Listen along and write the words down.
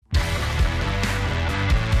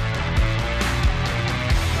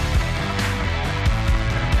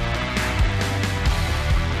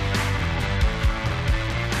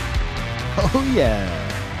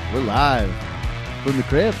Yeah, we're live from the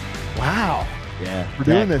crib. Wow. Yeah, We're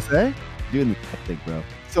doing this, eh? Doing the thing, bro.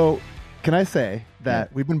 So, can I say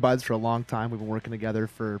that we've been buds for a long time? We've been working together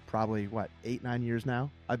for probably, 8-9 years now?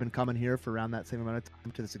 I've been coming here for around that same amount of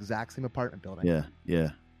time to this exact same apartment building. Yeah.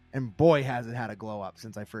 And boy, has it had a glow up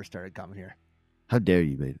since I first started coming here. How dare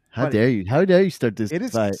you, babe? How Buddy, dare you? How dare you start this? It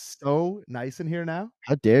is fight? so nice in here now.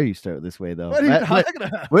 How dare you start this way, though? What are you talking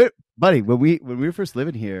about? Buddy, when we were first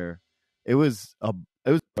living here, it was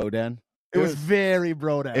Brodan. It was very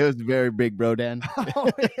brodan. It was very big Brodan. Oh,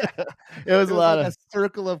 yeah. It was a lot like of a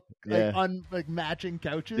circle of Yeah. matching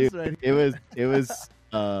couches. Dude, Right? it was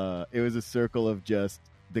a circle of just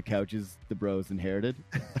the couches the bros inherited.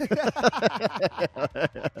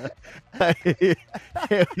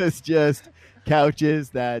 It was just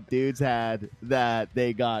couches that dudes had that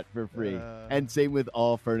they got for free. And same with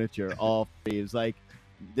all furniture, all free. It was like,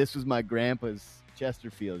 this was my grandpa's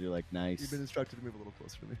Chesterfield. You're like, nice. You've been instructed to move a little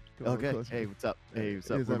closer to me. Come a little Okay. closer. Hey, what's up? Hey,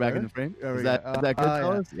 what's up? Is We're that back better? in the frame. There we Is go. that good, Yeah.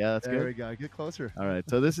 fellas? Yeah, that's There good. we go. Get closer. All right,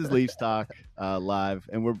 so this is Leafs Talk live,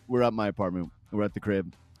 and we're at my apartment. We're at the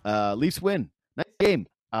crib. Leafs win. Nice game.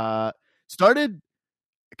 Started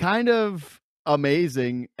kind of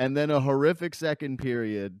amazing, and then a horrific second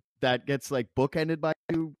period that gets like bookended by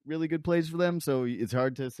two really good plays for them. So it's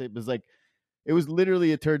hard to say. It was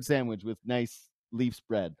literally a turd sandwich with nice Leafs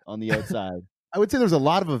bread on the outside. I would say there was a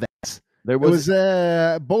lot of events. There It was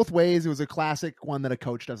was both ways. It was a classic one that a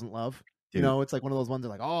coach doesn't love. Dude. You know, it's like one of those ones that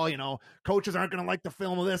like, oh, coaches aren't going to like the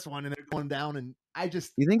film of this one, and they're going down. And I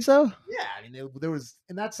just, You think so? yeah, I mean, there was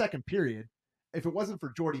in that second period. If it wasn't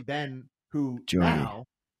for Jordy Ben, who Jordy. now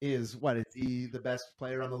is he the best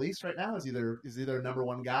player on the Leafs right now? Is he their number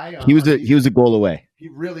one guy? He was a goal away. He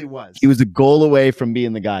really was. He was a goal away from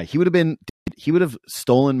being the guy. He would have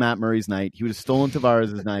stolen Matt Murray's night. He would have stolen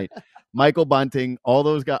Tavares' night. Michael Bunting, all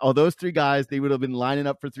those three guys, they would have been lining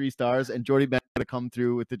up for 3 stars, and Jordy Ben would have come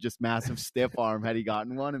through with the just massive stiff arm had he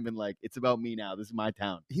gotten one and been like, it's about me now. This is my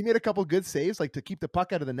town. He made a couple good saves, like to keep the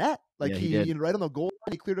puck out of the net. Like Yeah, he did. right on the goal,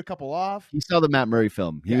 he cleared a couple off. He saw the Matt Murray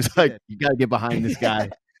film. He Yeah, was he like, did. you got to get behind this guy.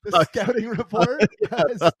 The scouting report,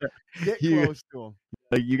 guys, get You- close to him.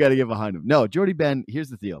 Like, you got to get behind him. No, Jordy Ben, here's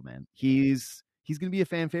the deal, man. He's going to be a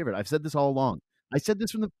fan favorite. I've said this all along. I said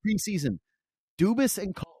this from the preseason. Dubas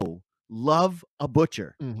and Co. love a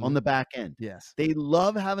butcher Mhm. on the back end. Yes. They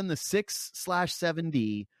love having the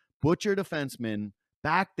 6/7D butcher defenseman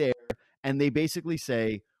back there, and they basically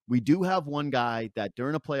say, we do have one guy that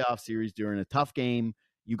during a playoff series, during a tough game,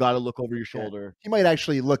 you got to look over your shoulder. He might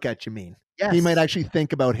actually look at you mean. Yes. He might actually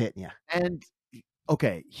think about hitting you. And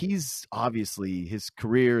okay, he's obviously his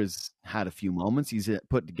career has had a few moments. He's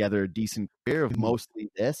put together a decent career of mostly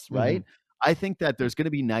this, right? I think that there's going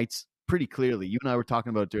to be nights pretty clearly. You and I were talking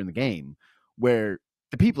about during the game where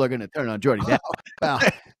the people are going to turn on Jordy Ben. Well,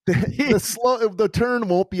 the turn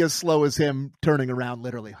won't be as slow as him turning around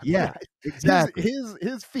literally. Yeah, exactly.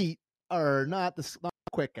 His feet are not the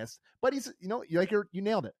quickest, but he's you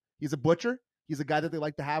nailed it. He's a butcher. He's a guy that they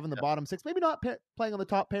like to have in the bottom six. Maybe not playing on the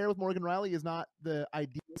top pair with Morgan Riley is not the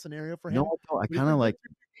ideal scenario for him. No, I kind of like.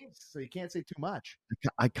 So you can't say too much.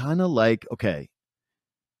 I kind of like. Okay,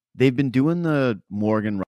 they've been doing the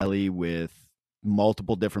Morgan Riley with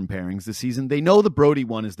multiple different pairings this season. They know the Brody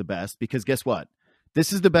one is the best because guess what?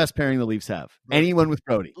 This is the best pairing the Leafs have. Anyone with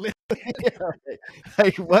Brody.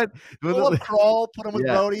 Like what? Pull up Crawl, put him with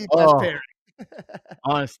Yeah. Brody, best Oh. pairing.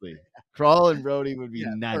 Honestly, Crawl and Brody would be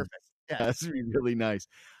Yeah, nice. perfect. Yeah. That's really nice.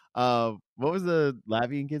 What was the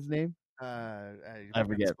Lavian kid's name? I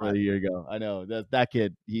forget. From a year ago. I know that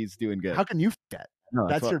kid. He's doing good. How can you forget? No,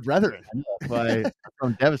 That's why- your brethren. I know, that's why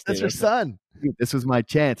I'm devastated. That's your son. Dude, this was my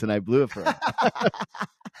chance, and I blew it for him. I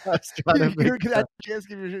was trying to You're figure gonna have a chance to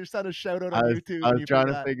give your son a shout out on YouTube. I and was you trying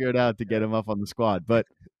to forgot. figure it out to get him up on the squad, but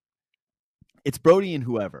it's Brody and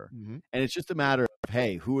whoever, Mhm. and it's just a matter of,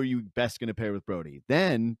 hey, who are you best going to pair with Brody?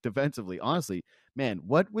 Then defensively, honestly, man,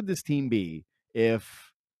 what would this team be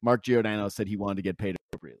if Mark Giordano said he wanted to get paid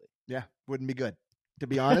appropriately? Yeah, wouldn't be good. To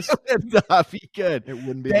be honest, It would not be good. it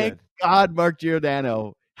wouldn't be Thank good. God Mark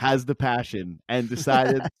Giordano has the passion and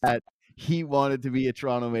decided that he wanted to be a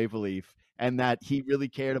Toronto Maple Leaf and that he really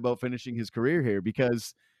cared about finishing his career here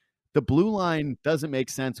because the blue line doesn't make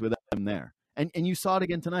sense without him there. And you saw it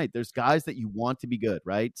again tonight. There's guys that you want to be good,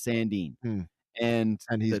 right? Sandin. And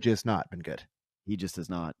he's just not been good. he just has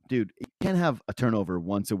not. Dude, you can't have a turnover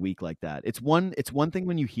once a week like that. It's one thing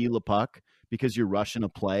when you heel a puck because you're rushing a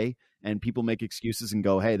play and people make excuses and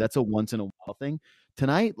go, hey, that's a once in a while thing.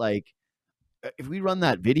 Tonight, like, if we run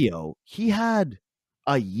that video, he had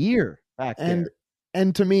a year back there.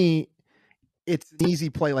 And to me, it's an easy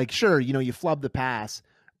play. Like, sure, you flub the pass,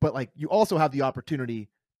 but like you also have the opportunity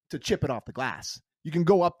to chip it off the glass. You can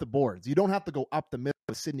go up the boards. You don't have to go up the middle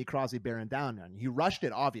with Sidney Crosby bearing down on you. He rushed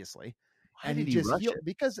it, obviously. Why did he rush it?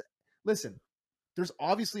 Because listen, there's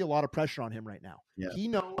obviously a lot of pressure on him right now. Yeah. He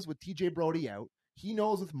knows with TJ Brody out, he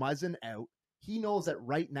knows with Muzzin out, he knows that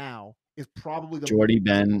right now is probably the Jordy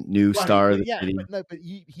Ben, new star of the city. But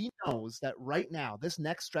he knows that right now, this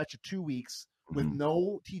next stretch of 2 weeks with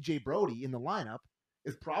no TJ Brody in the lineup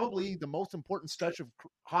is probably the most important stretch of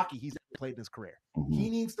hockey he's ever played in his career. He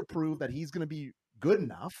needs to prove that he's going to be good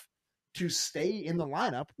enough to stay in the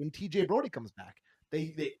lineup when TJ Brody comes back.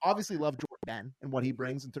 They obviously love Jordan Ben and what he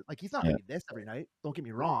brings. Like, he's not going to be this every night. Don't get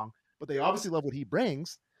me wrong. But they obviously love what he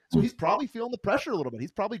brings. So he's probably feeling the pressure a little bit.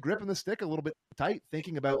 He's probably gripping the stick a little bit tight,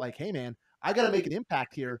 thinking about like, hey, man, I got to make an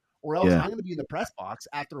impact here or else I'm going to be in the press box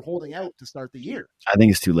after holding out to start the year. I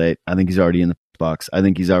think it's too late. I think he's already in the box. I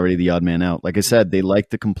think he's already the odd man out. Like I said, they like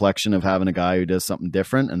the complexion of having a guy who does something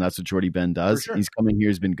different, and that's what Jordy Ben does. Sure. He's coming here.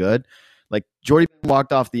 He's been good. Like, Jordy Ben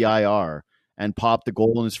walked off the IR and popped the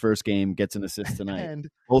goal in his first game, gets an assist tonight. and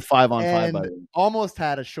both 5-on-5 by him. Almost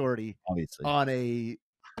had a shorty obviously on a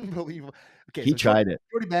unbelievable. Okay, he tried it.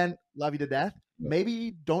 Jordy Ben, love you to death.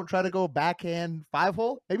 Maybe don't try to go backhand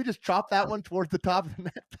 5-hole. Maybe just chop that one towards the top of the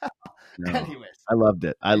net. No, anyways, I loved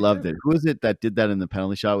it. I loved it. Who was it that did that in the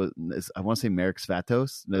penalty shot? I want to say Marek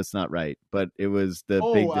Svatos. That's not right, but it was the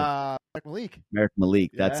big Marek Malik. Marek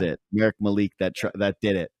Malik. That's it. Marek Malik that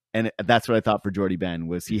did it. And that's what I thought for Jordy Ben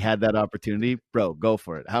was he had that opportunity. Bro, go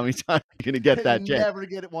for it. How many times are you going to get that chance? Never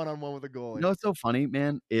get it one-on-one with a goalie. You know what's so funny,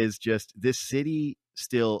 man, is just this city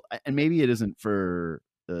still, and maybe it isn't for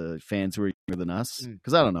the fans who are younger than us,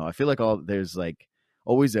 because I don't know. I feel like there's like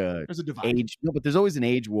always there's a divide. Age. No, but there's always an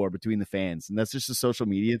age war between the fans, and that's just a social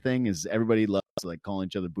media thing. Is everybody loves like calling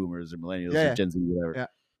each other boomers or millennials or Gen Z, whatever. Yeah.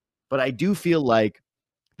 But I do feel like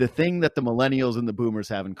the thing that the millennials and the boomers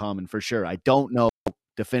have in common, for sure, I don't know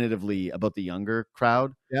definitively about the younger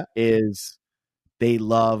crowd, is they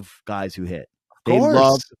love guys who hit. They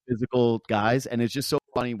love the physical guys, and it's just so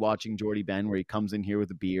funny watching Jordy Ben where he comes in here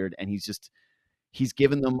with a beard and he's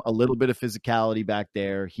given them a little bit of physicality back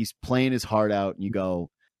there. He's playing his heart out, and you go,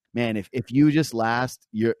 man, if you just last,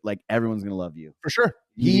 you're like, everyone's gonna love you for sure.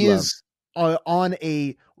 He is on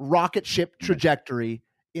a rocket ship trajectory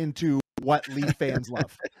into what Leaf fans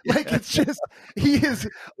love. Like, it's just, he is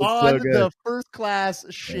on the first class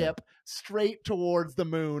ship straight towards the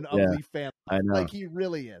moon of Leaf fans. I know. Like, he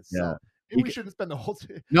really is. So maybe we shouldn't spend the whole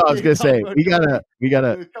time. No, I was gonna say we gotta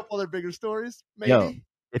a couple other bigger stories. Maybe. Yo,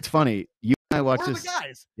 it's funny. You and I watch this. The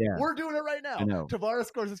guys. Yeah. We're doing it right now. I know. Tavares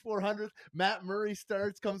scores his 400th. Matt Murray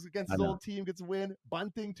starts, comes against his old team, gets a win.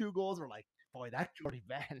 Bunting 2 goals. We're like, boy, that Jordy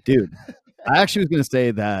Ben. Dude, I actually was gonna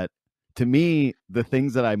say that. To me, the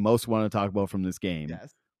things that I most want to talk about from this game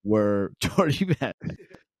were Jordy Ben,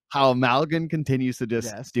 how Malgin continues to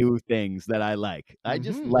just do things that I like. I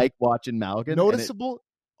just like watching Malgin. Noticeable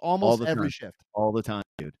almost every shift. All the time,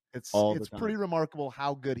 dude. It's pretty remarkable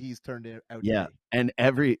how good he's turned out. Yeah, and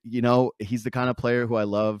he's the kind of player who I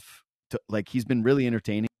love. Like, he's been really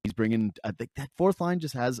entertaining. He's bringing, I think that fourth line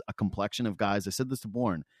just has a complexion of guys. I said this to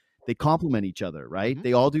Bourne. They complement each other, right?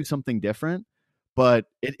 They all do something different. But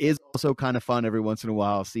it is also kind of fun every once in a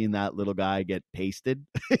while seeing that little guy get pasted.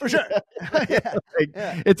 For sure.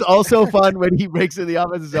 It's also fun when he breaks in the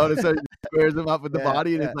offensive zone and squares him up with the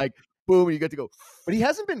body, and it's like, boom, and you get to go. But he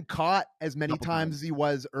hasn't been caught as many times as he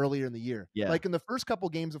was earlier in the year. Yeah. Like, in the first couple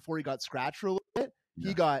games before he got scratched for a little bit,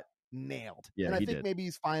 he got nailed. Yeah, and I think maybe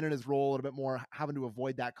he's finding his role a little bit more, having to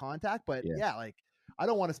avoid that contact. But like, I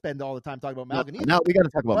don't want to spend all the time talking about Malgin either. No, we got to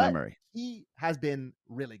talk about Murray. He has been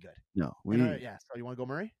really good. No, So you want to go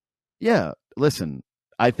Murray? Yeah. Listen,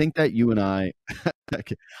 I think that you and I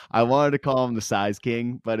wanted to call him the size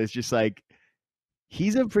king, but it's just like,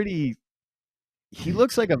 he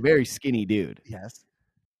looks like a very skinny dude. Yes.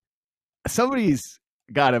 Somebody's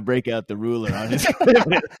got to break out the ruler on his.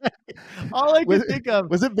 All I can think of.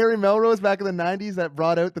 Was it Barry Melrose back in the 90s that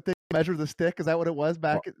brought out the thing to measure the stick? Is that what it was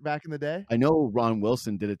back in the day? I know Ron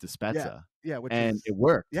Wilson did it to Spezza. Yeah, it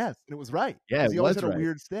worked. Yes, and it was right. Yeah, he always had a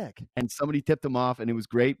weird stick. And somebody tipped him off, and it was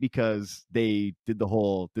great because they did the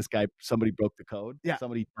whole, somebody broke the code. Yeah.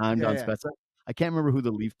 Somebody timed on Spezza. I can't remember who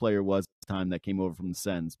the Leaf player was at the time that came over from the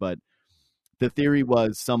Sens, but the theory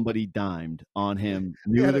was somebody dimed on him,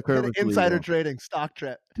 knew the curve was insider illegal. trading, stock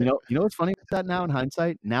trip. You know what's funny about that now in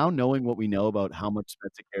hindsight? Now knowing what we know about how much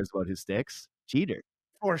Spezza cares about his sticks, cheater.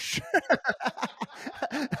 For sure.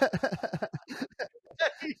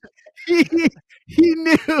 he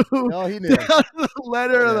knew. No, he knew. Down to the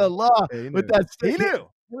letter of the law with that stick. He knew.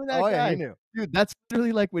 He knew. Dude, that's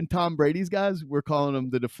literally like when Tom Brady's guys were calling him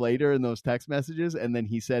the deflator in those text messages, and then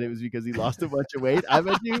he said it was because he lost a bunch of weight. I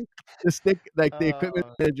bet you the equipment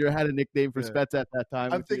manager had a nickname for Yeah. Spets at that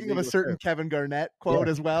time. I'm with the thinking of a illegal certain term. Kevin Garnett quote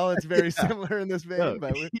as well. It's very Yeah. similar in this vein. No.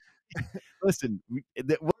 But Listen,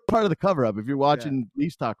 we're part of the cover up. If you're watching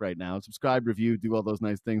Leafs Talk right now, subscribe, review, do all those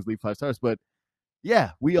nice things, leave 5 stars. But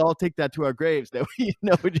yeah, we all take that to our graves that we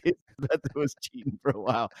know Jason Spezza was cheating for a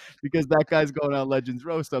while, because that guy's going on Legends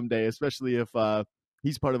Row someday, especially if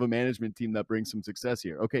he's part of a management team that brings some success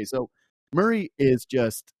here. Okay, so Murray is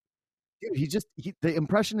just, dude, the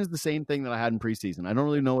impression is the same thing that I had in preseason. I don't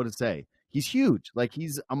really know what to say. He's huge. Like,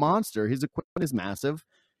 he's a monster. His equipment is massive.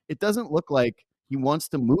 It doesn't look like he wants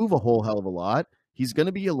to move a whole hell of a lot. He's going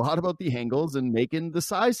to be a lot about the angles and making the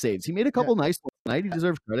size saves. He made a couple nice ones tonight. He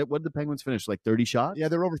deserves credit. What did the Penguins finish? Like 30 shots? yeah,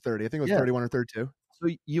 they're over 30. I think it was 31 or 32.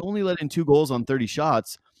 So you only let in 2 goals on 30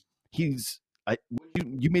 shots. You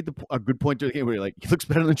made a good point to the game where you're like, he looks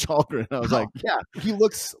better than Chalgren. And I was like, yeah. He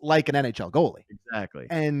looks like an NHL goalie. Exactly.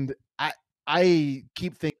 And I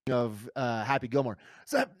keep thinking of Happy Gilmore.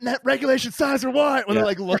 Is that net regulation size or what? When they're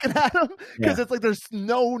like looking at him, because it's like there's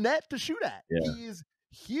no net to shoot at. Yeah. He is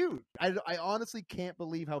huge. I honestly can't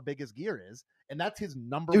believe how big his gear is, and that's his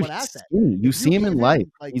number Dude, one asset. You see him in life.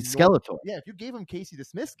 Like, he's Skeletor. Yeah, if you gave him Casey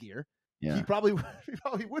DeSmith's gear, Yeah. he probably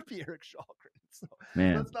would be Eric Chalgren. So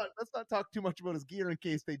Man. let's not talk too much about his gear in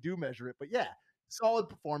case they do measure it. But yeah, solid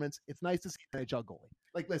performance. It's nice to see an NHL goalie.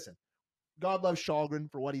 Like, listen, God loves Chalgren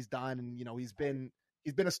for what he's done, and he's been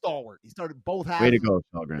a stalwart. He started both halves. Way to go,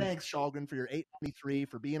 Chalgren. Thanks, Chalgren, for your 823,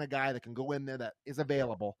 for being a guy that can go in there, that is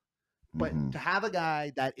available. But to have a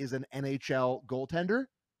guy that is an NHL goaltender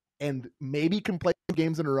and maybe can play 2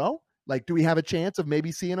 games in a row, like, do we have a chance of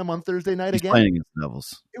maybe seeing him on Thursday night again? Playing against the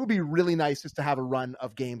Devils. It would be really nice just to have a run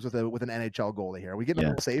of games with an NHL goalie here. We get a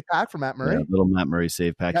little save pack from Matt Murray. Yeah, little Matt Murray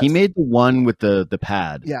save pack. Yes. He made the one with the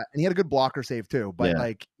pad. Yeah, and he had a good blocker save too. But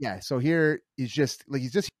so here he's just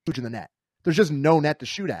huge in the net. There's just no net to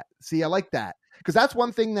shoot at. See, I like that, because that's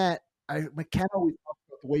one thing that McKenna always talks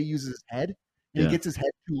about, the way he uses his head. He gets his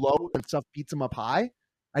head too low and stuff beats him up high.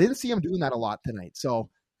 I didn't see him doing that a lot tonight. So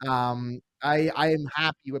I am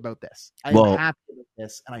happy about this. I am happy with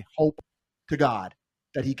this, and I hope to God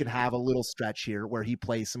that he can have a little stretch here where he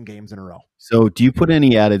plays some games in a row. So do you put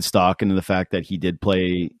any added stock into the fact that he did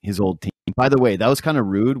play his old team? By the way, that was kind of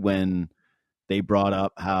rude when they brought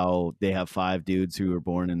up how they have 5 dudes who were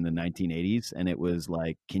born in the 1980s, and it was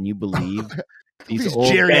like, can you believe these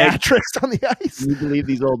old geriatrics on the ice? Can you believe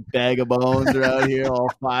these old bag of bones are out here, all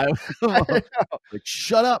 5? Like,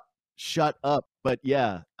 shut up. But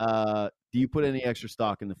yeah, do you put any extra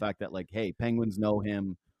stock in the fact that, like, hey, Penguins know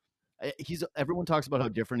him? Everyone talks about how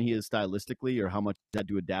different he is stylistically, or how much he had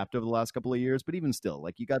to adapt over the last couple of years. But even still,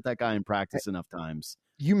 like, you got that guy in practice enough times.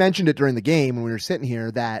 You mentioned it during the game when we were sitting here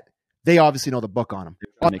that they obviously know the book on him.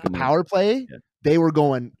 On the power play, they were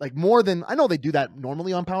going like more than, I know they do that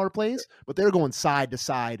normally on power plays, but they were going side to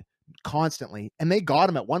side constantly. And they got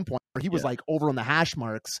him at one point where he was like over on the hash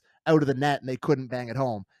marks out of the net, and they couldn't bang it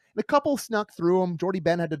home. And a couple snuck through him. Jordy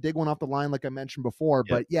Ben had to dig one off the line, like I mentioned before.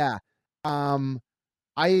 But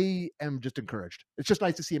I am just encouraged. It's just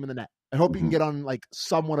nice to see him in the net. I hope he can get on like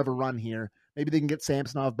somewhat of a run here. Maybe they can get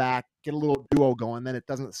Samsonov back, get a little duo going. Then it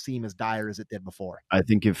doesn't seem as dire as it did before. I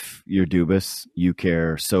think if you're Dubas, you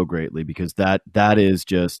care so greatly, because that is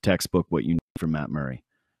just textbook what you need from Matt Murray.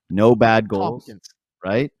 No bad goals,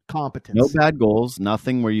 right? Competence. No bad goals.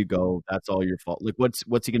 Nothing where you go, that's all your fault. Like,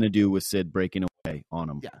 what's he going to do with Sid breaking away on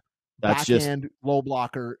him? Yeah, that's backhand, low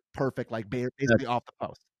blocker, perfect. Like basically off the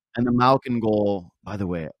post. And the Malkin goal, by the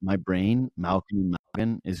way, my brain, Malkin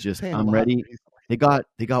is just, I'm ready. They got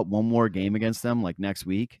one more game against them, like next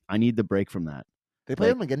week. I need the break from that. They play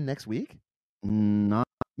them again next week? Not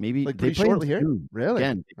maybe. Like pretty shortly here? Really?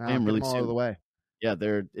 Again, they play them really soon. All the way. Yeah,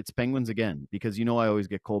 it's Penguins again, because I always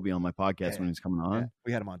get Colby on my podcast when he's coming on. Yeah.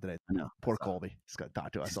 We had him on today. I know. Poor Colby. He's got to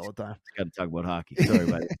talk to us all the time. Got to talk about hockey. Sorry,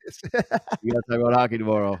 buddy. We got to talk about hockey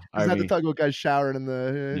tomorrow. He's got to talk about guys showering in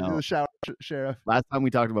the shower, Sheriff. Last time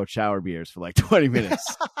we talked about shower beers for like 20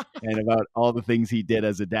 minutes and about all the things he did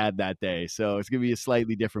as a dad that day. So it's going to be a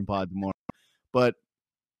slightly different pod tomorrow. But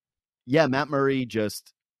yeah, Matt Murray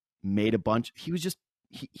just made a bunch. He was just,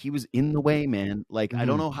 he was in the way, man. Like, I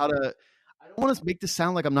don't know how to, I don't want to make this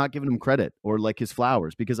sound like I'm not giving him credit or like his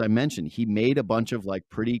flowers, because I mentioned he made a bunch of like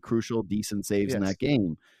pretty crucial, decent saves in that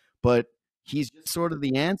game. But he's just sort of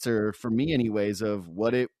the answer for me anyways of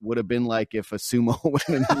what it would have been like if a sumo went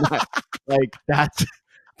in the net. Like,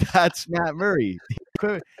 that's Matt Murray.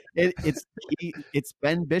 It's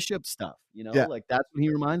Ben Bishop stuff, like that's what he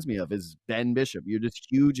reminds me of, is Ben Bishop. You're just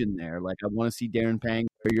huge in there. Like, I want to see Darren Pang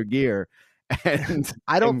wear your gear. And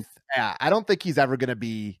I don't think he's ever going to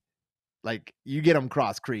be like, you get him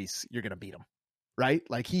cross crease, you're going to beat him, right?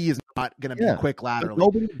 Like, he is not going to be quick but laterally.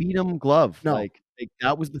 nobody beat him glove. No. Like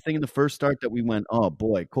that was the thing in the first start that we went, oh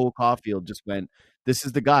boy, Cole Caulfield just went, this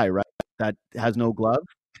is the guy, right? That has no glove.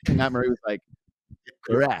 And Matt Murray was like,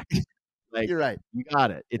 correct. Like, You're right. You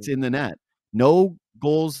got it. It's in the net. No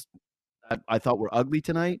goals that I thought were ugly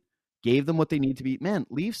tonight. Gave them what they need to be. Man,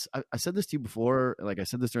 Leafs, I said this to you before. Like I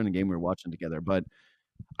said this during the game we were watching together. But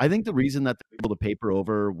I think the reason that they're able to paper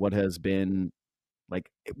over what has been like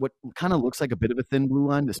what kind of looks like a bit of a thin blue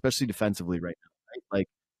line, especially defensively right now. Right? Like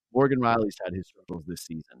Morgan Riley's had his struggles this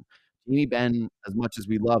season. Jamie Benn, as much as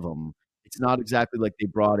we love him, it's not exactly like they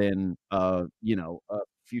brought in, a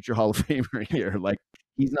future Hall of Famer here. Like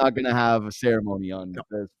he's not going to have a ceremony on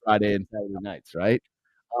Friday and Saturday nights, right?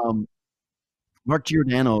 Mark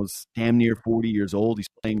Giordano's damn near 40 years old. He's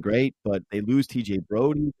playing great, but they lose TJ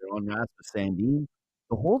Brody. They're on Rasmus Sandin.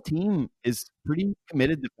 The whole team is pretty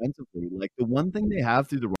committed defensively. Like the one thing they have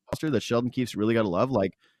through the roster that Sheldon Keefe's really got to love,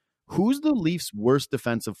 like who's the Leafs' worst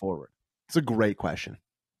defensive forward? It's a great question.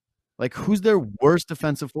 Like who's their worst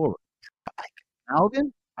defensive forward?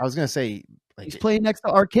 Alvin? I was going to say, like, he's playing next to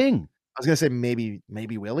our king. I was going to say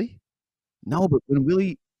maybe Willie. No, but when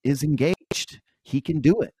Willie is engaged, he can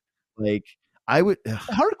do it. Like I would. It's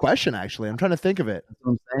a hard question, actually. I'm trying to think of it. That's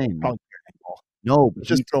what I'm saying. Probably no, but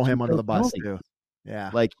just throw him under the bus too.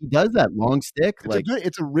 Yeah, like he does that long stick.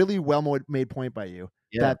 It's a really well made point by you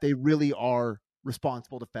that they really are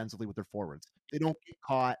responsible defensively with their forwards. They don't get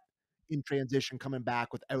caught in transition coming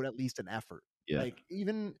back without at least an effort. Yeah. Like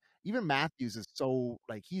even Matthews is so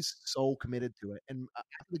he's so committed to it. And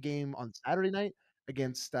after the game on Saturday night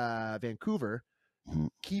against Vancouver,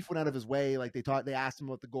 Keefe went out of his way. Like they asked him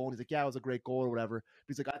about the goal, and he's like, "Yeah, it was a great goal or whatever."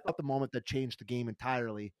 But he's like, "I thought the moment that changed the game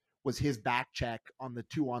entirely was his back check on the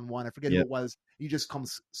 2-on-1. I forget who it was. He just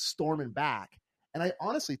comes storming back." And I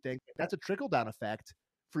honestly think that's a trickle down effect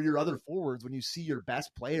for your other forwards when you see your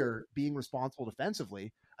best player being responsible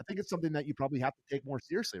defensively. I think it's something that you probably have to take more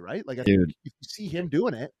seriously, right? Like, I think if you see him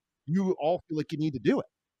doing it, you all feel like you need to do it.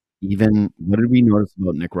 Even what did we notice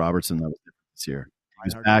about Nick Robertson that was different this year? He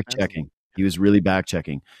was back checking. He was really back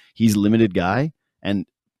checking. He's a limited guy, and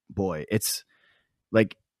boy, it's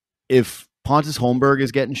like if Pontus Holmberg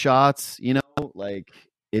is getting shots, like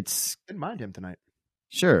it's didn't mind him tonight.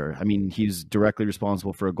 Sure, I mean he's directly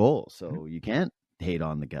responsible for a goal, so you can't hate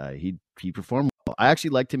on the guy. He performed well. I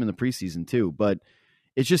actually liked him in the preseason too, but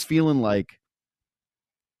it's just feeling like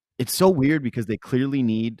it's so weird because they clearly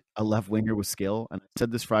need a left winger with skill. And I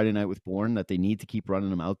said this Friday night with Bourne that they need to keep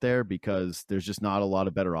running him out there because there's just not a lot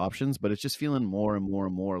of better options. But it's just feeling more and more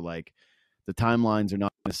and more like the timelines are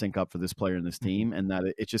not going to sync up for this player in this team, and that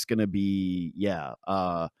it's just going to be,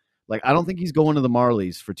 like I don't think he's going to the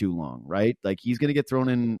Marlies for too long, right? Like he's going to get thrown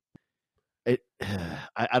in.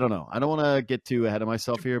 I don't know. I don't want to get too ahead of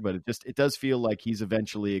myself here, but it does feel like he's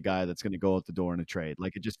eventually a guy that's going to go out the door in a trade.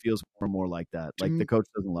 Like it just feels more and more like that. Like the coach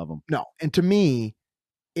doesn't love him. No, and to me,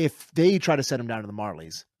 if they try to send him down to the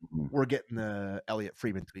Marlies, we're getting the Elliot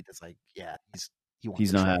Friedman tweet that's like,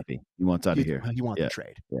 he's not happy. He wants out of here. He wants the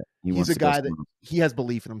trade. Yeah, he's a guy that he has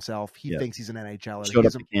belief in himself. He thinks he's an NHLer. Showed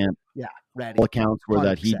up to camp. Yeah, ready. All accounts were 100%.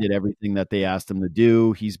 That he did everything that they asked him to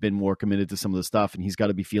do. He's been more committed to some of the stuff, and he's got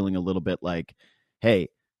to be feeling a little bit like, hey,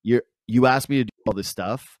 you asked me to do all this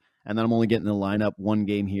stuff, and then I'm only getting in the lineup one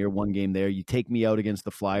game here, one game there. You take me out against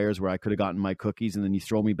the Flyers where I could have gotten my cookies, and then you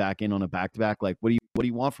throw me back in on a back-to-back. Like, what do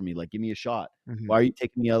you want from me? Like, give me a shot. Mm-hmm. Why are you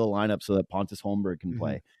taking me out of the lineup so that Pontus Holmberg can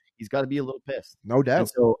play? He's got to be a little pissed. No doubt. And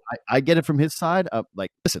so I get it from his side.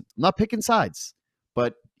 Like, listen, I'm not picking sides,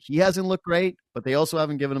 but he hasn't looked great, but they also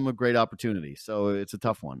haven't given him a great opportunity. So it's a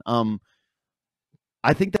tough one.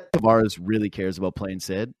 I think that Tavares really cares about playing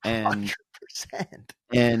Sid, and 100%.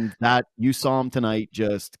 And that you saw him tonight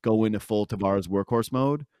just go into full Tavares workhorse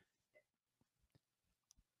mode.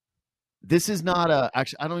 This is not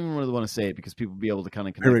actually, I don't even really want to say it because people will be able to kind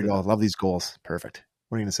of connect. Here we go. I love these goals. Perfect.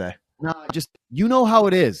 What are you going to say? No, just, how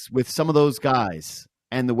it is with some of those guys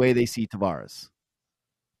and the way they see Tavares.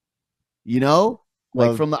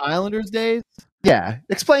 Like from the Islanders days? Yeah.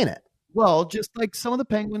 Explain it. Well, just like some of the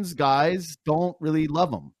Penguins guys don't really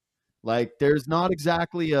love him. Like there's not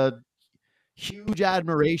exactly a huge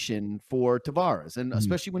admiration for Tavares. And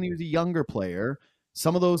especially when he was a younger player,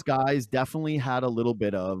 some of those guys definitely had a little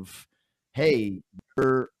bit of, hey,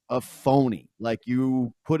 you're a phony. Like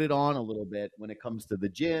you put it on a little bit when it comes to the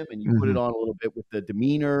gym, and you put it on a little bit with the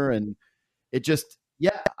demeanor. And it just,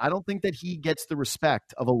 I don't think that he gets the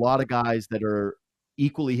respect of a lot of guys that are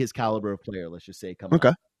equally his caliber of player, let's just say, coming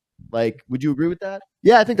up. Like, would you agree with that?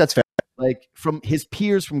 Yeah, I think that's fair. like from his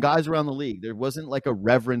peers, from guys around the league. There wasn't like a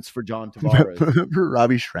reverence for John Tavares. Remember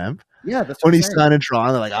Robbie Schremp? Yeah, that's when what he signed in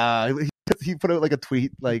Toronto. Like he put out like a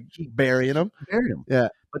tweet like burying him. Buried him. Yeah,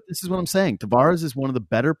 but this is what I'm saying. Tavares is one of the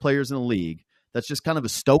better players in the league. That's just kind of a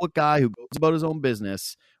stoic guy who goes about his own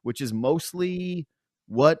business, which is mostly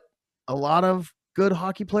what a lot of good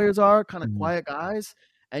hockey players are, kind of quiet guys.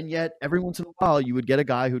 And yet, every once in a while, you would get a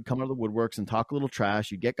guy who'd come out of the woodworks and talk a little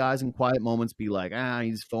trash. You'd get guys in quiet moments be like,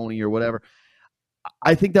 he's phony or whatever.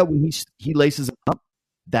 I think that when he laces up,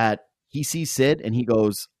 that he sees Sid and he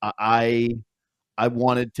goes, I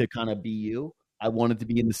wanted to kind of be you. I wanted to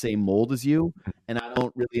be in the same mold as you. And I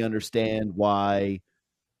don't really understand why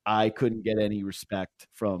I couldn't get any respect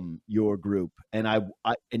from your group. And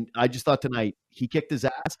I just thought tonight he kicked his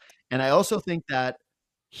ass. And I also think that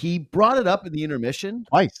he brought it up in the intermission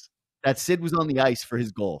twice that Sid was on the ice for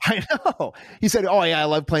his goal. I know. He said, "Oh yeah, I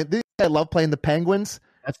love playing the Penguins."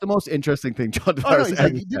 That's the most interesting thing John Tavares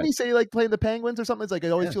didn't he say he liked playing the Penguins or something? It's like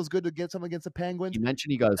it always feels good to get something against the Penguins. He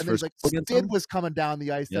mentioned he got his and first like goal against Sid them. was coming down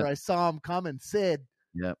the ice there. I saw him coming. Sid.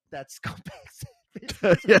 Yep. That's scumbag.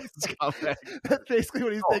 That's basically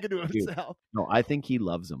what he's thinking to himself. No, I think he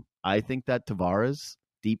loves him. I think that Tavares,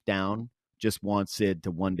 deep down, just wants Sid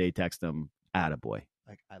to one day text him, "Attaboy.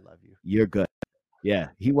 Like, I love you. You're good." Yeah,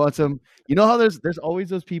 he wants him. You know how there's always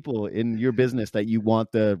those people in your business that you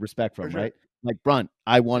want the respect from, right? Like Brunt.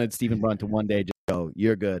 I wanted Stephen Brunt to one day just go,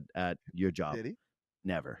 "You're good at your job." Did he?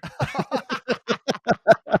 Never.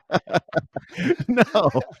 No.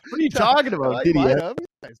 What are you talking about? Did he?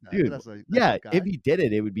 Dude, if he did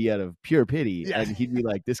it, it would be out of pure pity. Yeah. And he'd be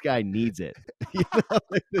like, this guy needs it.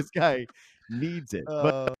 This guy needs it.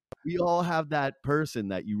 But we all have that person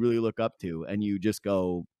that you really look up to and you just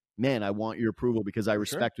go, man, I want your approval because I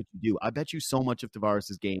respect what you do. I bet you so much of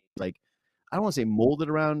Tavares' game, like, I don't want to say molded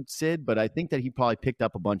around Sid, but I think that he probably picked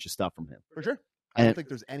up a bunch of stuff from him. For sure. I don't think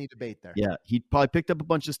there's any debate there. Yeah, he probably picked up a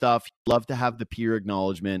bunch of stuff. He'd love to have the peer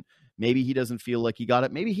acknowledgement. Maybe he doesn't feel like he got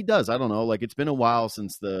it. Maybe he does. I don't know. Like, it's been a while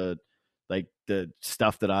since the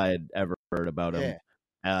stuff that I had ever heard about him.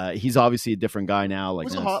 Yeah. He's obviously a different guy now. Like,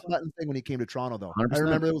 it was a hot button thing when he came to Toronto, though. 100%. I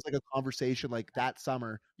remember it was like a conversation like that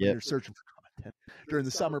summer when you're searching for content during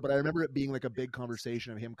the summer. But I remember it being like a big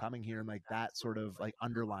conversation of him coming here and like that sort of like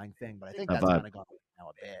underlying thing. But I think that's kind of gone now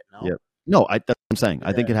a bit. No? Yep. No, that's what I'm saying.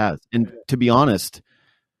 I think it has. And to be honest,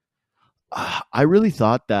 I really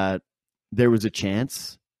thought that there was a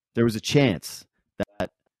chance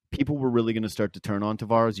that people were really going to start to turn on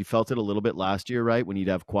Tavares. You felt it a little bit last year, right? When he'd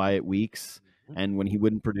have quiet weeks and when he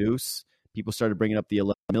wouldn't produce, people started bringing up the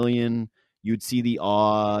 11 million. You'd see the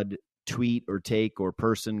odd tweet or take or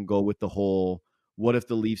person go with the whole, what if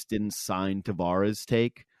the Leafs didn't sign Tavares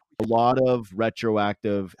take? A lot of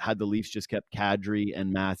retroactive, had the Leafs just kept Kadri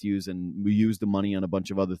and Matthews and we used the money on a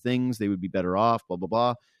bunch of other things, they would be better off, blah, blah,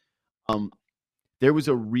 blah. There was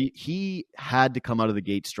he had to come out of the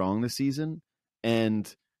gate strong this season.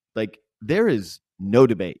 And like, there is no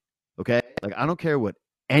debate. Okay. Like, I don't care what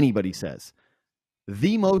anybody says.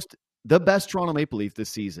 The best Toronto Maple Leaf this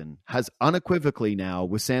season has unequivocally now,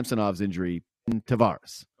 with Samsonov's injury,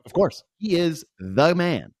 Tavares. Of course. He is the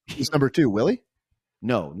man. He's number 2, Willie?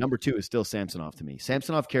 No, number 2 is still Samsonov to me.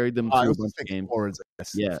 Samsonov carried them through a bunch of games. Forwards, I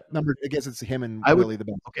guess. Yeah. I guess it's him and Willie the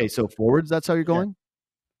best. Okay, so forwards, that's how you're going? Yeah.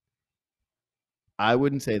 I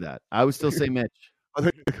wouldn't say that. I would still say Mitch. I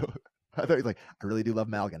thought you were like, I really do love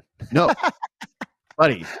Malgin. No,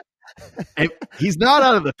 buddy. He's not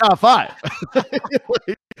out of the top 5.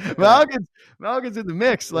 Malgin's in the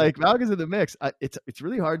mix. Like, Malgin's in the mix. It's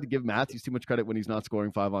really hard to give Matthews too much credit when he's not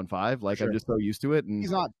scoring 5-on-5. Like, I'm just so used to it. And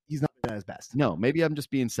he's not at his best. No, maybe I'm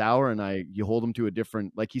just being sour and you hold him to a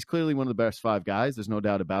different, like, he's clearly one of the best 5 guys. There's no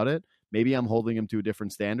doubt about it. Maybe I'm holding him to a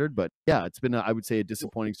different standard, but yeah, it's been, I would say, a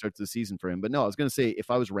disappointing start to the season for him. But no, I was going to say,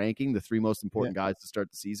 if I was ranking the 3 most important guys to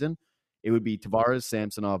start the season, it would be Tavares,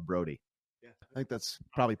 Samsonov, Brody. Yeah, I think that's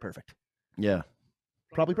probably perfect. Yeah.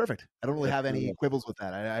 Probably perfect. I don't really have any quibbles with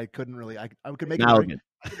that. I couldn't really, I could make an argument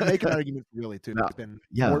for Willie too. He's been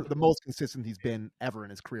the most consistent he's been ever in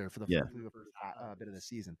his career for the first bit of the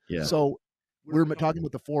season. Yeah. So we're talking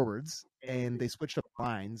about the forwards and they switched up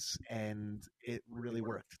lines and it really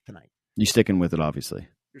worked tonight. You sticking with it, obviously.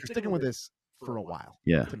 You're sticking with this for a while.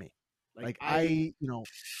 Yeah. To me. Like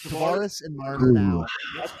Tavares and Marner now,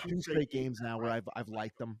 that's 2 straight games now where I've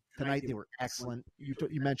liked them. Tonight they were excellent. You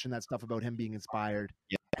mentioned that stuff about him being inspired.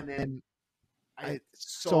 Yeah. And then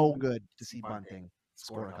it's so good to see Bunting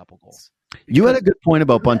score a couple goals. You had a good point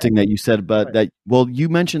about Bunting that you said, but you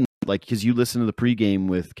mentioned, like, because you listen to the pregame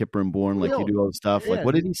with Kipper and Bourne, like, you do all the stuff. Like,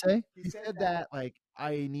 what did he say? He said that, like,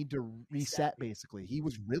 I need to reset, basically. He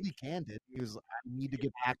was really candid. He was, I need to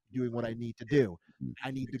get back to doing what I need to do.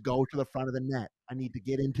 I need to go to the front of the net. I need to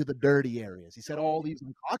get into the dirty areas. He said all these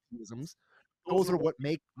Lukakuisms. Those are what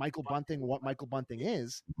make Michael Bunting what Michael Bunting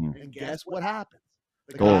is. Mhm. And guess what happens?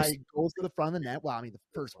 The Goals. guy goes to the front of the net. Well, I mean, the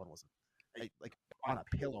first one was like on a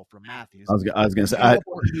pillow from Matthews. I was going to say, I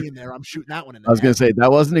in there. I'm shooting that one in the I was net. going to say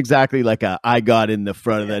that wasn't exactly like I got in the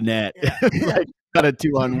front of the net, Yeah. like got a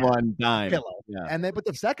 2-on-1 dime. Pillow. Yeah. And then, but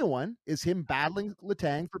the second one is him battling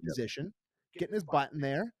Letang for position, getting his butt in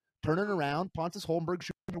there, turning around. Pontus Holmberg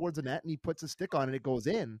shooting towards the net, and he puts his stick on it. It goes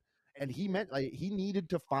in. And he meant like he needed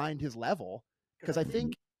to find his level because I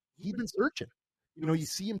think he'd been searching. You know, you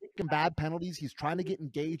see him taking bad penalties. He's trying to get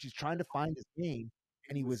engaged. He's trying to find his game.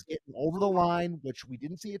 And he was getting over the line, which we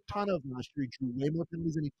didn't see a ton of last year. He drew way more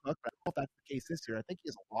penalties than he took. I don't know if that's the case this year. I think he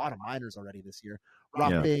has a lot of minors already this year.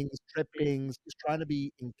 Roughings, trippings, just trying to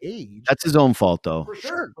be engaged. That's his own fault, though. For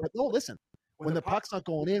sure. But no, listen, when the puck's not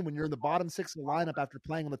going in, when you're in the bottom six of the lineup after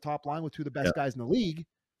playing on the top line with two of the best guys in the league,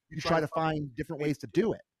 you try to find different ways to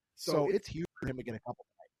do it. So it's huge for him to get a couple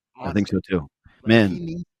tonight. I think so, too. Like, Man.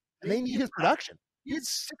 they need his production. He had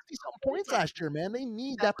 60-something points last year, man. They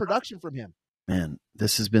need that production from him. Man,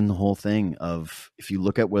 this has been the whole thing of if you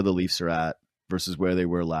look at where the Leafs are at versus where they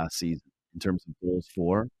were last season in terms of goals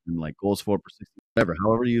for and like goals for per 60, whatever,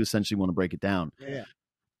 however you essentially want to break it down. Yeah.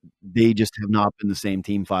 They just have not been the same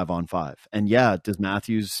team 5-on-5. And yeah, does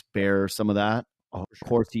Matthews bear some of that? Of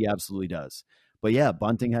course he absolutely does. But yeah,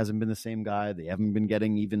 Bunting hasn't been the same guy. They haven't been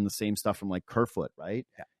getting even the same stuff from like Kerfoot, right?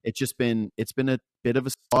 Yeah. It's been a bit of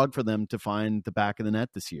a slog for them to find the back of the net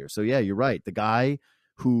this year. So yeah, you're right. The guy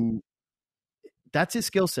who that's his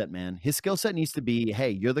skill set, man. His skill set needs to be, hey,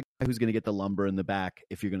 you're the guy who's going to get the lumber in the back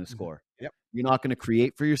if you're going to score. Yep. You're not going to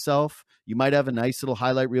create for yourself. You might have a nice little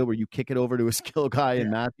highlight reel where you kick it over to a skill guy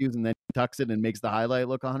in Matthews and then he tucks it and makes the highlight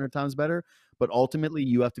look 100 times better. But ultimately,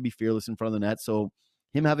 you have to be fearless in front of the net. So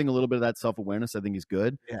him having a little bit of that self-awareness, I think is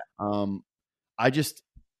good. Yeah.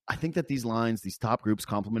 I think that these lines, these top groups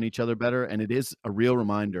complement each other better. And it is a real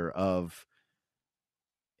reminder of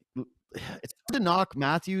it's hard to knock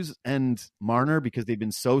Matthews and Marner because they've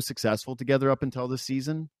been so successful together up until this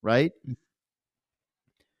season, right?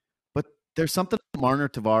 But there's something about Marner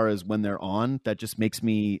Tavares when they're on that just makes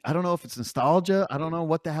me, I don't know if it's nostalgia. I don't know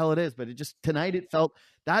what the hell it is, but tonight it felt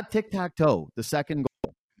that tic-tac-toe, the second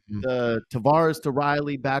goal, the Tavares to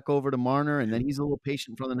Riley back over to Marner, and then he's a little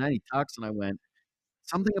patient from the net. He tucks, and I went,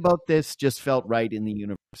 something about this just felt right in the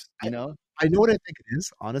universe, you know? I know what I think it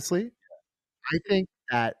is, honestly. I think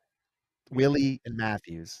that Willie and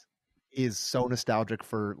Matthews is so nostalgic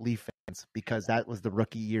for Leaf fans because that was the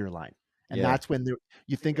rookie year line. And that's when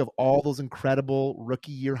you think of all those incredible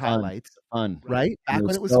rookie year highlights. Fun. Right? Back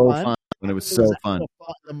when it was so fun. When it was so fun.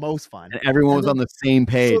 The most fun. And everyone was on the same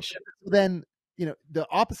page. So then, you know, the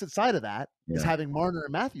opposite side of that is having Marner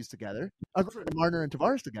and Matthews together, Marner and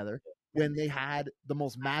Tavares together, when they had the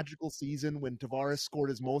most magical season when Tavares scored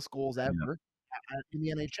his most goals ever in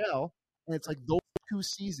the NHL. And it's like those two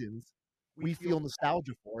seasons we feel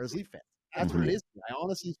nostalgia for as Leaf fans. That's what it is. I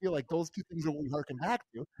honestly feel like those two things are what we harken back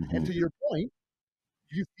to. And to your point,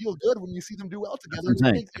 you feel good when you see them do well together.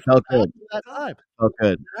 It felt good. That time. Felt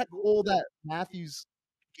good. That goal that Matthews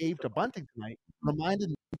gave to Bunting tonight reminded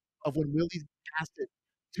me of when Willie passed it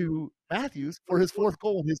to Matthews for his fourth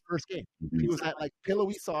goal in his first game. He was that like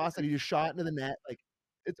pillowy sauce that he just shot into the net. Like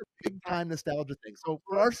it's a big time nostalgia thing. So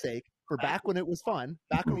for our sake, for back when it was fun,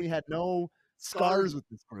 back when we had no scars with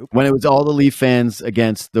this group, when it was all the Leaf fans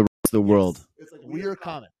against the rest of the world. It's like we are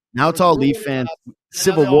common. Now it's all Leaf fans.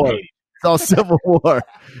 Civil war. It's all civil war.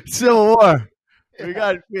 Civil war. You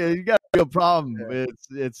got a real problem.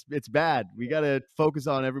 It's bad. We got to focus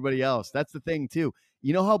on everybody else. That's the thing too.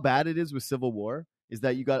 You know how bad it is with civil war is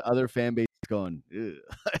that you got other fan bases going,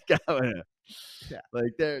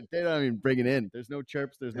 like they're not even bringing in. There's no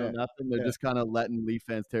chirps. There's no nothing. They're just kind of letting Leaf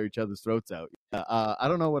fans tear each other's throats out. I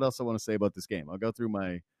don't know what else I want to say about this game. I'll go through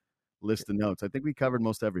my list of notes. I think we covered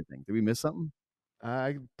most everything. Did we miss something?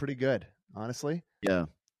 Pretty good, honestly. Yeah.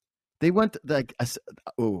 They went like,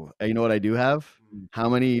 you know what I do have? How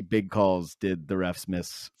many big calls did the refs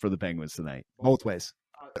miss for the Penguins tonight? Both ways.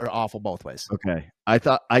 They're awful both ways. Okay.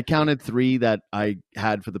 I counted 3 that I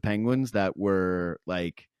had for the Penguins that were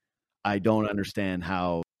like, I don't understand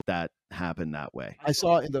how that happened that way. I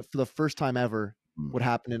saw for the first time ever what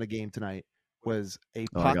happened in a game tonight was a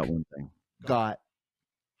puck got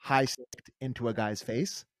high sticked into a guy's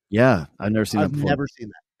face. Yeah, I've never seen that before. Never seen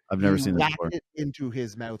that. I've never seen that before. It into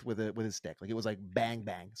his mouth with his stick. Like it was like bang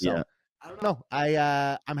bang. So I don't know.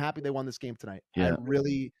 I'm happy they won this game tonight. Yeah.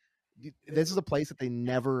 This is a place that they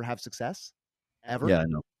never have success. ever. Yeah, I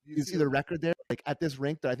know. You see their record there. Like at this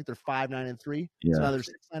rink, I think they're 5-9-3. Yeah. So now they're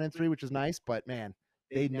 6-9-3, which is nice. But man,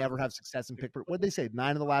 they never have success in Pittsburgh. What did they say?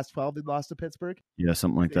 9 of the last 12 they lost to Pittsburgh. Yeah,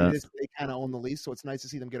 something like that. They kind of own the Leafs, so it's nice to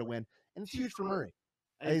see them get a win. And it's huge for Murray.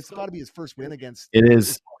 It's got to be his first win against It is.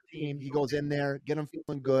 his team. He goes in there, get him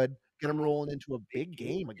feeling good, get him rolling into a big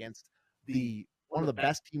game against one of the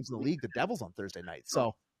best teams in the league, the Devils, on Thursday night.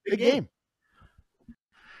 So big game.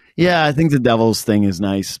 Yeah, I think the Devils thing is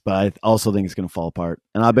nice, but I also think it's going to fall apart.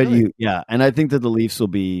 And I bet and I think that the Leafs will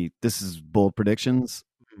be, this is bold predictions.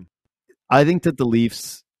 Mm-hmm. I think that the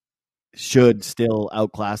Leafs should still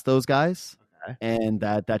outclass those guys. Okay. And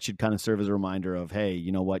that should kind of serve as a reminder of, hey,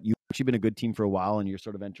 you know what? You've actually been a good team for a while and you're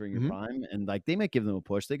sort of entering your prime. And like they might give them a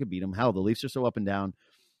push. They could beat them. Hell, the Leafs are so up and down.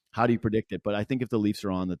 How do you predict it? But I think if the Leafs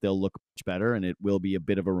are on, that they'll look much better, and it will be a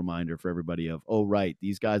bit of a reminder for everybody of, oh, right,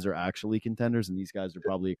 these guys are actually contenders, and these guys are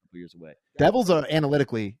probably a couple years away. Devils are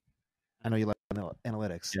analytically, I know you like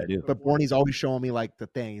analytics, yeah, I do. But Borny's always showing me like the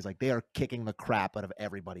thing. He's like, they are kicking the crap out of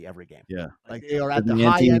everybody every game. Yeah, like they are at the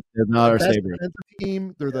high end. They're not our defensive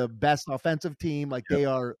team. They're the best offensive team. Like they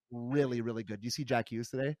are really, really good. Do you see Jack Hughes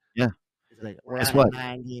today? Yeah. Like, we're guess at what? A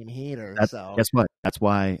 9-game heater. Guess what? That's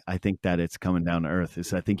why I think that it's coming down to earth.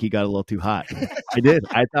 Is I think he got a little too hot. I did.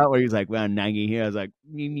 I thought where he was like, well, 9-game here. I was like,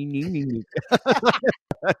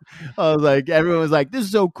 I was like, everyone was like, this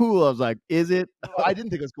is so cool. I was like, is it? No, I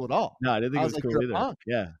didn't think it was cool at all. No, I didn't think it was cool either. Punk.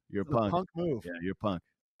 Yeah, you're a punk. Punk move. Yeah, you're a punk.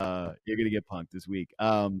 You're gonna get punked this week.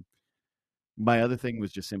 My other thing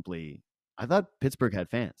was just simply, I thought Pittsburgh had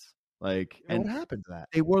fans. Like, and what happened to that?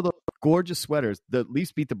 They wore the gorgeous sweaters. The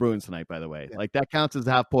Leafs beat the Bruins tonight, by the way. Yeah. Like that counts as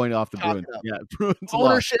a half point off the Bruins. Yeah, Bruins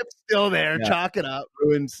ownership still there. Yeah. Chalk it up.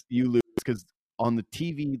 Bruins, you lose because on the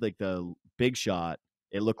TV, like the big shot,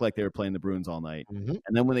 it looked like they were playing the Bruins all night. Mm-hmm.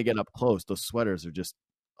 And then when they get up close, those sweaters are just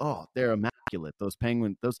they're immaculate. Those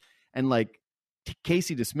Penguins, and like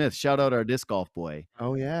Casey DeSmith, shout out our disc golf boy.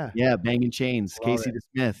 Oh yeah, banging chains. Casey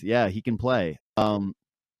DeSmith, yeah, he can play.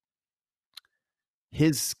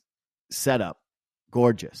 His setup,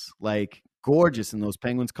 gorgeous in those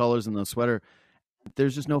Penguins colors and those sweater.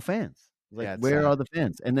 There's just no fans. Like, where are the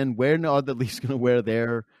fans? And then where are the Leafs going to wear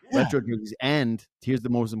their retro jerseys? And here's the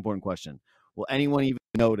most important question: will anyone even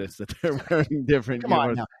notice that they're wearing different? Come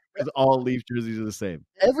on now, because all Leaf jerseys are the same.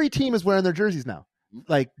 Every team is wearing their jerseys now.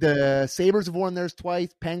 Like the Sabres have worn theirs twice.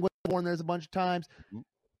 Penguins have worn theirs a bunch of times.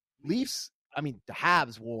 Leafs, I mean, the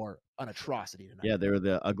Habs wore an atrocity tonight. Yeah, they were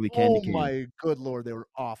the ugly candy cane. Oh my good Lord, they were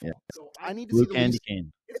awful. Yeah. So I need to Blue see the candy Leafs.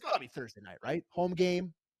 cane. It's got to be Thursday night, right? Home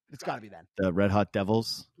game. It's got to be then. The Red Hot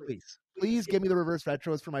Devils. Please give me the reverse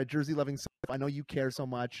retros for my jersey loving self. I know you care so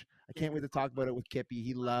much. I can't wait to talk about it with Kippy.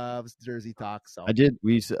 He loves jersey talk. So I did.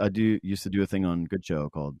 used to do a thing on Good Show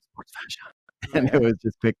called Sports Fashion, and it was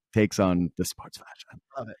just quick takes on the sports fashion.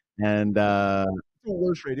 Love it. And it's the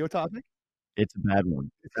worst radio topic. It's a bad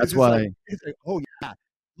one. That's why. It's like, oh yeah,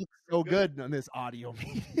 looks so good on this audio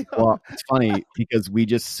medium. Well, it's funny because we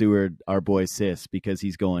just sewered our boy Sis because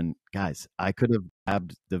he's going, guys, I could have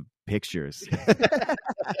grabbed the pictures.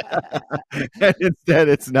 And instead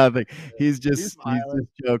it's nothing. He's just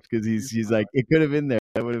joked because he's like, it could have been there.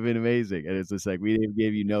 That would have been amazing. And it's just like, we didn't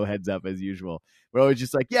give you no heads up as usual. We're always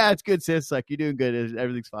just like, yeah, it's good, Sis. Like, you're doing good.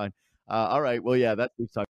 Everything's fine. All right. Well, yeah, that's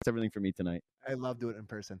everything for me tonight. I love doing it in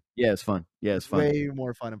person. Yeah, it's fun. Yeah, it's fun. Way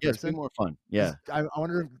more fun in person. It's way more fun. Yeah. I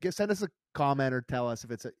wonder if send us a comment or tell us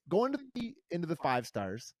if it's go into the 5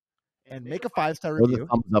 stars and make a 5-star review. The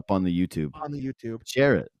thumbs up on the YouTube.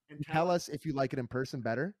 Share it. And tell us if you like it in person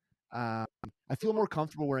better. I feel more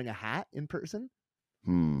comfortable wearing a hat in person.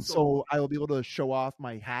 So I will be able to show off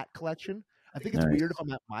my hat collection. I think it's weird if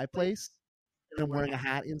I'm at my place and I'm wearing a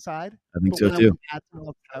hat inside. I think so too. At someone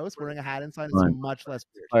else's house, wearing a hat inside is much less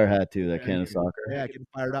weird. Fire hat too, that can of soccer. Yeah, getting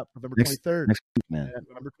fired up. November 23rd. Next week, man.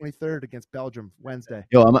 November 23rd against Belgium, Wednesday.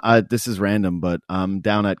 Yo, this is random, but I'm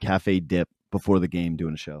down at Cafe Dip before the game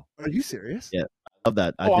doing a show. Are you serious? Yeah. I love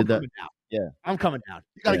that. I did that. Yeah. I'm coming down.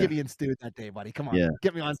 You got to get me in Stu that day, buddy. Come on. Yeah.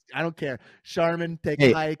 Get me on. I don't care. Charmin, take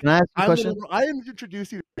a hike. Can I ask you a question? I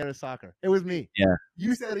introduced you to Canada Soccer. It was me. Yeah.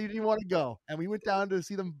 You said you didn't want to go. And we went down to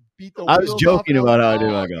see them beat the I was joking about how I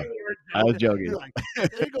didn't want to go. I was joking. Like,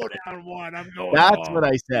 they go down 1. I'm going. That's what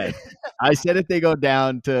I said. I said if they go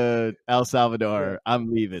down to El Salvador, I'm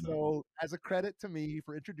leaving. So as a credit to me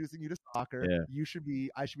for introducing you to soccer, I should be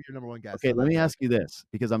your number 1 guest. Okay, let me ask you this,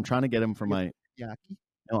 because I'm trying to get him for my Yaki.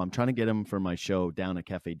 No, I'm trying to get him for my show down at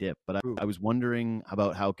Cafe Dip, but I was wondering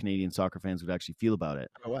about how Canadian soccer fans would actually feel about it.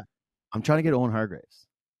 About what? I'm trying to get Owen Hargreaves.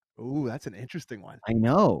 Ooh, that's an interesting one. I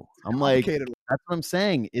know. I'm like, that's what I'm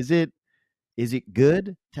saying. Is it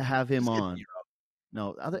good to have him on?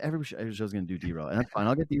 No, every show's going to do D-Row, and that's fine.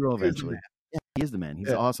 I'll get D-Row eventually. he is the man. He's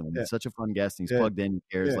Yeah, awesome. yeah. He's such a fun guest. And he's Yeah. plugged in. He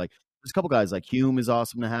cares. Yeah. Like there's a couple guys like Hume is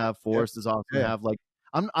awesome to have. Forrest is awesome to Yeah. have. Like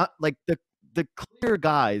like the clear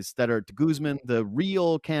guys that are Guzman, the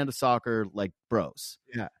real Canada soccer like bros.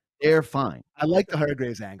 Yeah. They're fine. I like the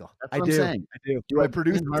Hargraves angle. That's I what I'm do. saying. I do. Do Do I I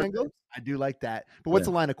produce believe in the Hargraves? angle? I do like that. But what's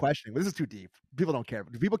the line of questioning? This is too deep. People don't care.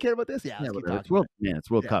 Do people care about this? Yeah, let's keep whatever. talking.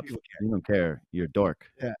 It's World Yeah, Cup. people You don't care. You're a dork.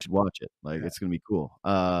 Yeah. You should watch it. Like Yeah. it's gonna be cool.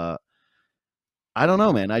 I don't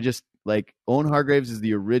know, man. I just like Owen Hargraves is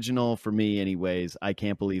the original for me, anyways. I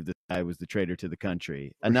can't believe this guy was the traitor to the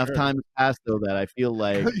country. Enough sure. time has passed though that I feel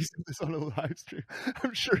like You said this on a live stream.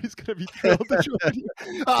 I'm sure he's gonna be thrilled to join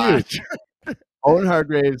you. Dude. Owen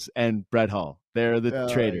Hargraves and Brett Hall. They're the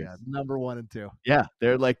traitors. Yeah. Number 1 and 2. Yeah,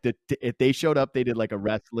 they're like if they showed up, they did like a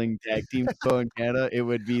wrestling tag team show in Canada. It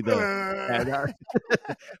would be the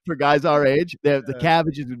for guys our age. The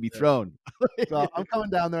cabbages would be thrown. So I'm coming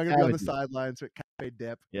down there. I'm gonna be on the Cabbages. sidelines with cafe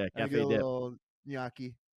dip. Yeah, I'm gonna cafe get a dip. little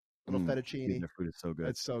gnocchi, little fettuccine. Dude, their food is so good.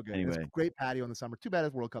 It's so good. Anyway. It's a great patio in the summer. Too bad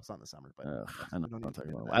it's World Cup's not in the summer, but I know. we don't I'll need tell to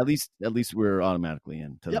you get what. into that. At least we're automatically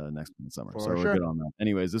into Yep. the next one in summer, For so we're sure. good on that.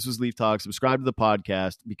 Anyways, this was Leaf Talk. Subscribe to the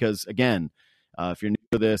podcast because again, if you're new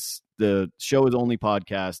to this, the show is only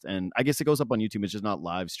podcast, and I guess it goes up on YouTube. It's just not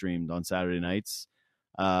live streamed on Saturday nights.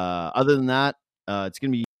 Other than that, it's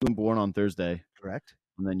gonna be you and Born on Thursday, Correct.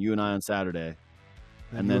 and then you and I on Saturday,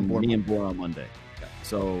 and you then Born- me and Born on Monday.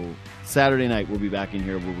 So Saturday night we'll be back in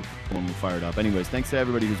here when we're fired up. Anyways, thanks to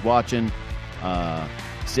everybody who's watching.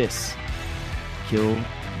 Sis, kill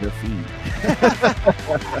the feed.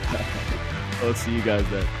 I'll see you guys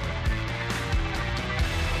then.